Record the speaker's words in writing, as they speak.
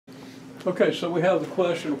Okay, so we have the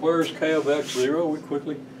question, where is k of x 0? We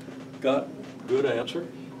quickly got good answer.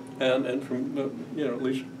 And from, at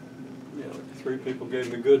least, 3 people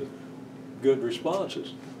gave me good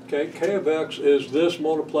responses. Okay, k of x is this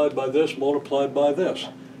multiplied by this multiplied by this.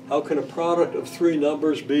 How can a product of 3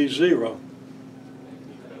 numbers be 0?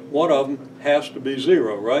 One of them has to be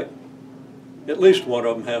 0, right? At least one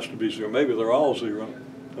of them has to be 0. Maybe they're all 0,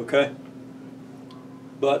 okay?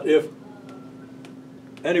 But if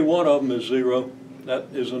any one of them is 0, that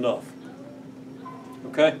is enough,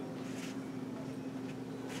 okay?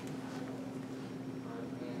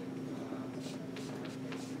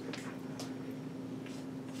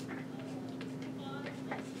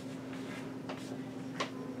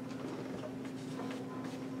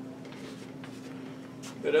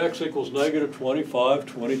 At x equals negative 25,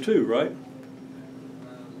 22, right?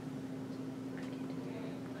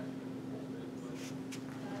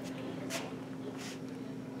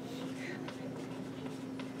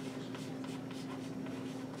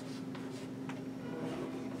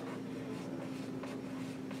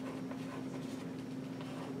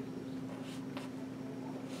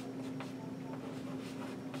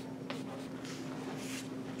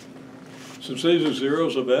 Since these are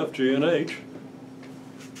zeros of f, g, and h,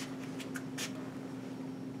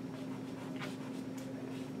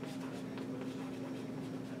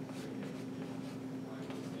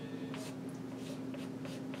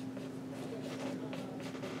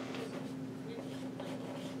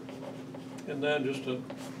 and then just to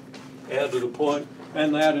add to the point,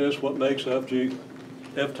 and that is what makes f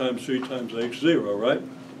times g times h 0, right?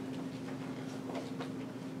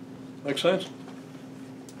 Make sense?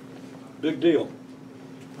 Big deal,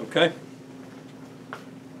 okay?